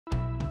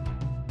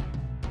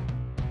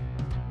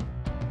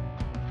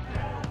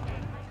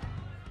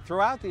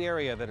Throughout the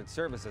area that it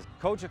services,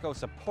 Cogeco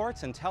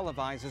supports and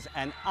televises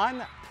an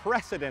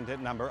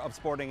unprecedented number of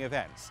sporting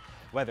events.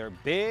 Whether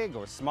big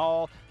or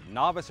small,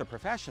 novice or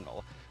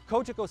professional,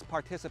 Cogeco's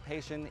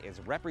participation is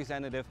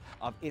representative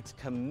of its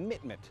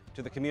commitment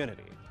to the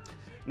community.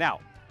 Now,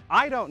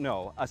 I don't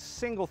know a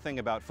single thing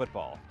about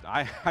football.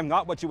 I'm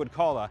not what you would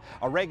call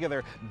a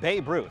regular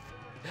Babe Ruth.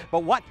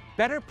 But what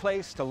better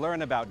place to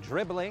learn about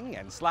dribbling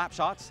and slap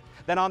shots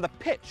than on the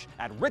pitch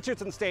at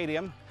Richardson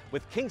Stadium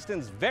with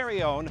Kingston's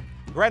very own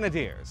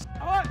Grenadiers.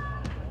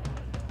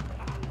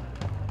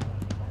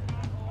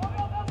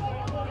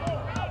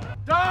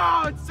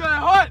 Down, say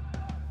hut!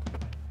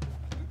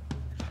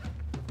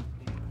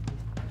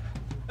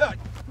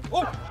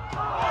 Oh!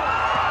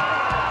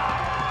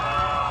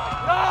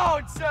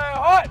 Down, say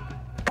hut!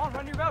 Come on,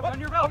 run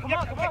your route, come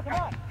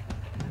on.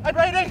 I'm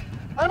ready,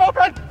 I'm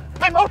open!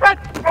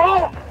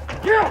 Oh!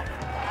 Yeah!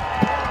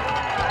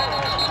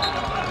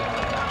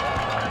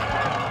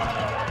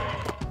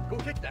 Go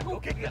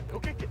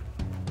kick it.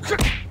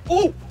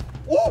 Oh!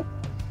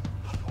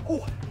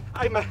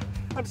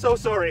 I'm so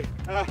sorry.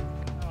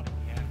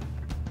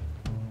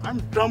 I'm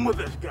done with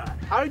this guy.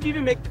 How did you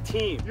even make the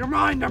team? You're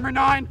mine, number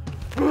 9.